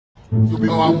You be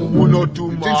not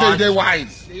too much. Think they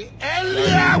wise. The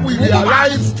earlier we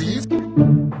realize this.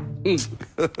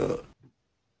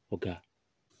 Okay.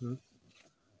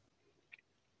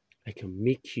 I can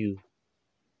make you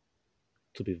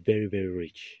to be very, very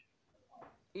rich.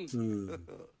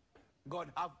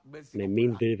 God have mercy. And I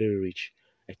mean very, very rich.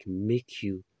 I can make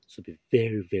you to be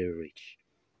very, very rich.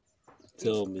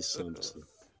 Tell me something.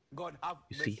 God have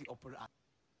You mercy see, upon us.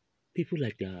 people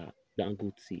like the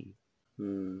Dangote,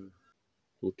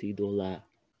 $40.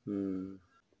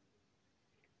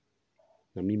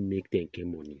 Let me make them get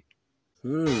money.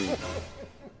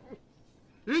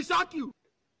 He shot you.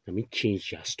 Let me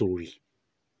change your story.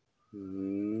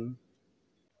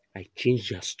 I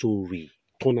change your story.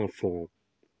 Turn them from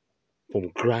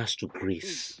grass to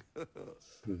grace.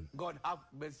 God have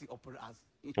mercy upon us.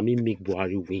 Let me make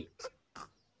Buhari win.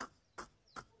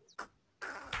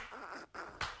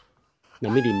 Now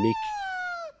me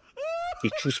they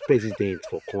choose president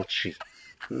for country.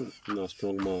 No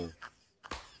strong man.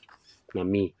 Now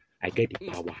me, I get the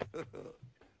power.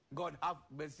 God have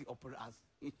mercy upon us.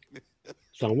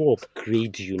 So I want to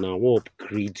upgrade you now. I want to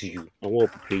upgrade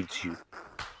you.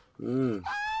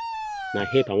 Now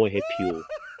help, I want to help you.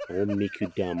 I want to make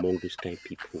you there among those kind of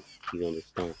people. You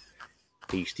understand?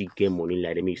 May you still get money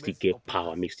like them, may you still get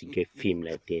power, may you still get fame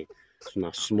like them. So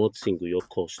now small thing will your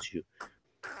cost you.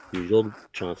 You just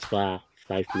transfer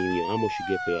 5 million. How much you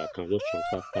get for your account? Just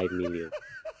transfer 5 million.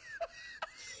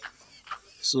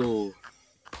 So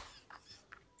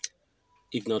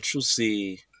if not true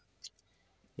say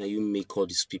now you make all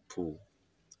these people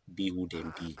be who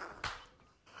them be,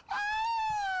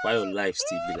 why your life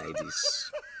still be like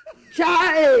this?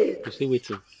 You say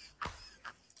waiting.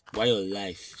 Why your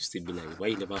life still be like this? Why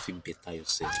you never feel better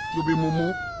yourself? You be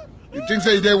mumu. You think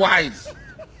say they wise.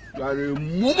 You are a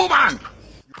mumu man.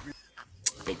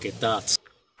 I get that.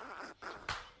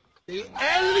 The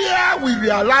earlier we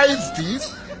realize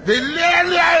this, the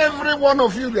earlier every one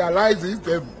of you realizes,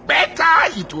 the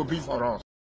better it will be for us.